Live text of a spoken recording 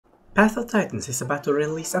Path of Titans is about to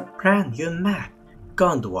release a brand new map,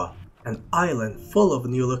 Gondwa, an island full of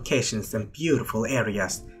new locations and beautiful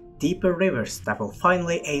areas, deeper rivers that will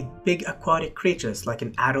finally aid big aquatic creatures like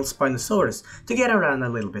an adult Spinosaurus to get around a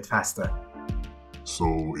little bit faster. So,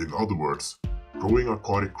 in other words, growing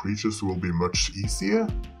aquatic creatures will be much easier?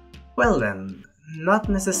 Well then, not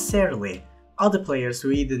necessarily. Other players who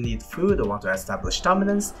either need food or want to establish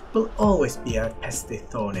dominance will always be a pesky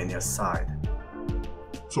thorn in your side.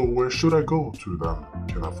 So where should I go to then?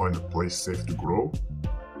 Can I find a place safe to grow?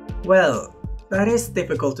 Well, that is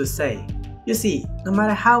difficult to say. You see, no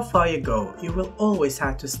matter how far you go, you will always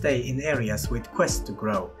have to stay in areas with quests to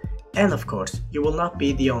grow. And of course, you will not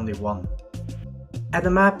be the only one. And the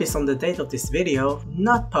map is on the date of this video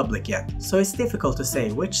not public yet, so it's difficult to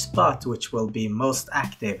say which spot which will be most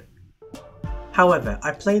active. However,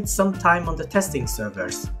 I played some time on the testing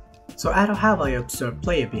servers. So out of how I observed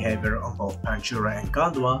player behavior on both Pandora and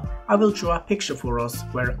Gondwa, I will draw a picture for us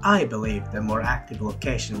where I believe the more active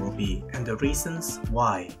location will be and the reasons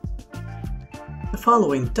why. The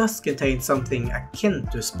following does contain something akin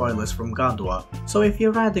to spoilers from Gondwa, so if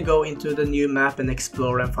you'd rather go into the new map and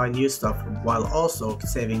explore and find new stuff while also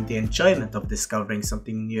saving the enjoyment of discovering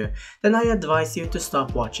something new, then I advise you to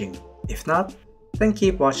stop watching. If not, then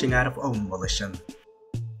keep watching out of own volition.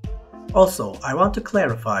 Also, I want to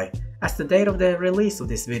clarify, as the date of the release of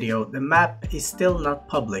this video, the map is still not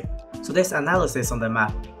public, so this analysis on the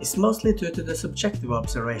map is mostly due to the subjective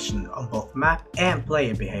observation on both map and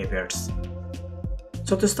player behaviors.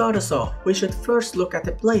 So to start us off, we should first look at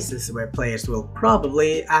the places where players will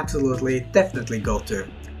probably, absolutely, definitely go to.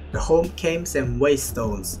 The home caves and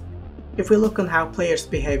waystones. If we look on how players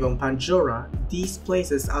behave on Pandora, these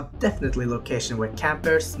places are definitely locations where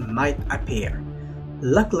campers might appear.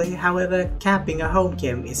 Luckily, however, camping a home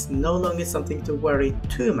cave is no longer something to worry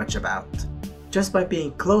too much about. Just by being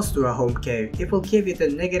close to a home cave, it will give you the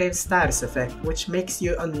negative status effect which makes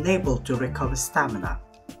you unable to recover stamina.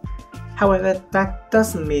 However, that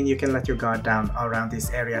doesn't mean you can let your guard down around these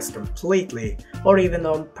areas completely, or even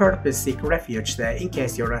on purpose seek refuge there in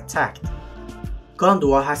case you're attacked.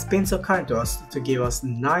 Gondwa has been so kind to us to give us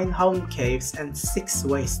 9 home caves and 6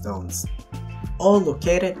 waystones, all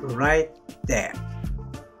located right there.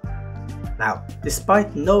 Now,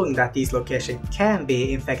 despite knowing that these locations can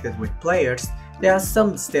be infected with players, there are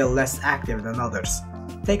some still less active than others.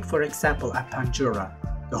 Take for example at Pandora.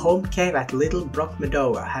 The home cave at Little Brook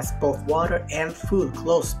Meadow has both water and food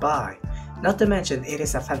close by, not to mention it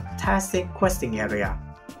is a fantastic questing area.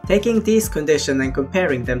 Taking these conditions and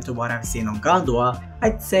comparing them to what I've seen on Gondwa,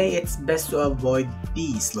 I'd say it's best to avoid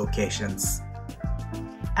these locations,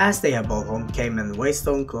 as they have both home cave and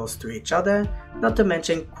waystone close to each other, not to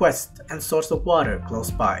mention quest and source of water close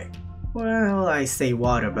by. Well, I say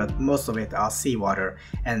water, but most of it are seawater,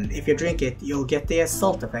 and if you drink it, you'll get the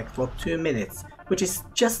assault effect for 2 minutes, which is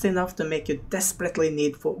just enough to make you desperately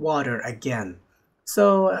need for water again.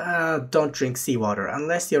 So don't drink seawater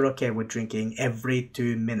unless you're okay with drinking every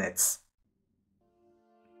 2 minutes.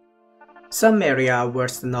 Some areas are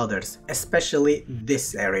worse than others, especially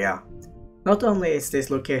this area. Not only is this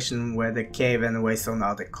location where the cave and the waystone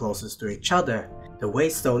are the closest to each other, the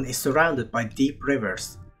waystone is surrounded by deep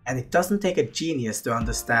rivers, and it doesn't take a genius to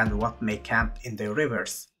understand what may camp in the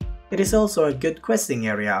rivers. It is also a good questing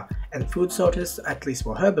area, and food sources, at least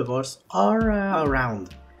for herbivores, are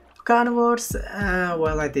around. For carnivores,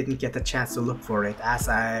 well, I didn't get a chance to look for it as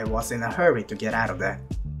I was in a hurry to get out of there.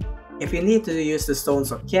 If you need to use the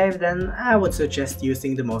stones of cave, then I would suggest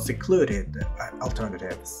using the most secluded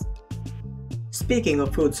alternatives. Speaking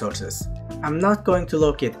of food sources, I'm not going to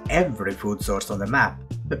locate every food source on the map,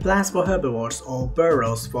 but plants for herbivores or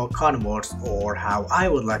burrows for carnivores, or how I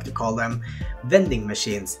would like to call them, vending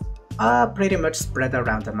machines, are pretty much spread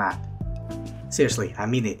around the map. Seriously, I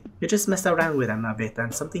mean it, you just mess around with them a bit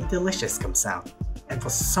and something delicious comes out. And for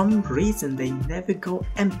some reason they never go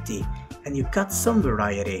empty, and you got some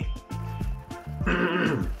variety.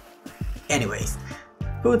 Anyways,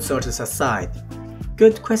 food sources aside,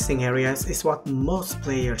 good questing areas is what most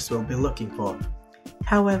players will be looking for.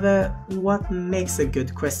 However, what makes a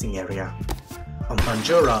good questing area? On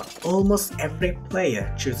Pandora, almost every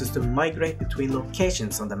player chooses to migrate between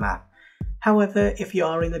locations on the map. However, if you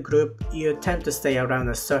are in a group, you tend to stay around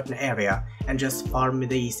a certain area and just farm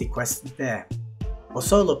the easy quests there. For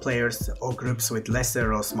solo players or groups with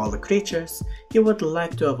lesser or smaller creatures, you would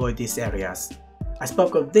like to avoid these areas. I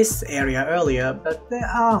spoke of this area earlier, but there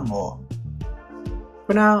are more.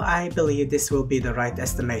 For now, I believe this will be the right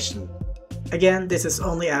estimation. Again, this is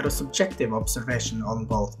only out of subjective observation on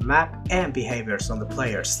both map and behaviors on the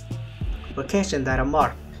players. Locations that are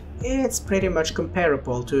marked it's pretty much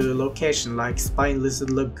comparable to a location like Spineless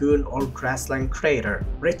Lagoon or Grassland Crater,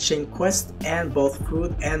 rich in quest and both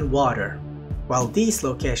food and water. While this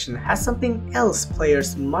location has something else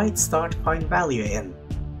players might start find value in.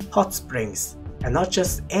 Hot springs, and not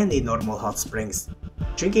just any normal hot springs.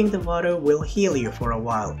 Drinking the water will heal you for a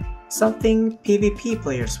while, something PvP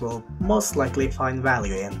players will most likely find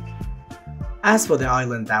value in. As for the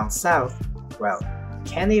island down south, well,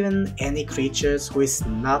 can even any creatures who is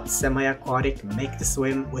not semi-aquatic make the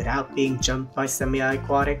swim without being jumped by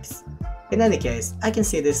semi-aquatics? In any case, I can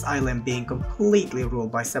see this island being completely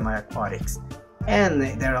ruled by semi-aquatics, and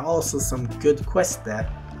there are also some good quests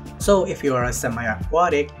there. So if you are a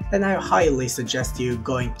semi-aquatic, then I highly suggest you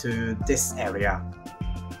going to this area.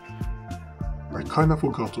 I kinda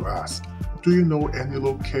forgot to ask, do you know any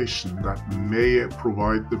location that may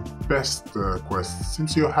provide the best quests,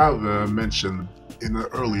 since you have mentioned in the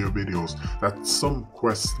earlier videos that some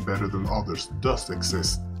quests better than others does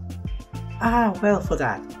exist? Well, for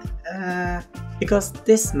that, because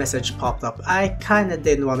this message popped up, I kinda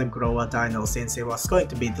didn't want to grow a dino since it was going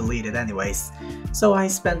to be deleted anyways, so I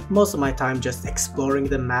spent most of my time just exploring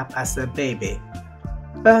the map as a baby.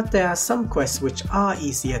 But there are some quests which are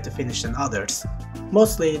easier to finish than others,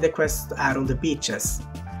 mostly the quests out on the beaches.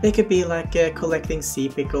 They could be like collecting sea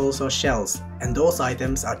pickles or shells, and those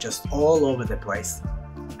items are just all over the place.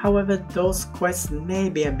 However, those quests may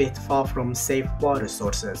be a bit far from safe water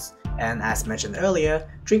sources, and as mentioned earlier,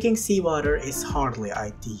 drinking seawater is hardly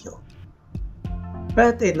ideal.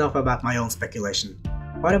 But enough about my own speculation.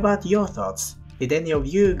 What about your thoughts? Did any of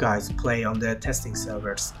you guys play on the testing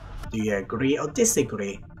servers? Do you agree or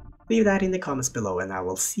disagree? Leave that in the comments below and I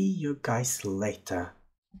will see you guys later.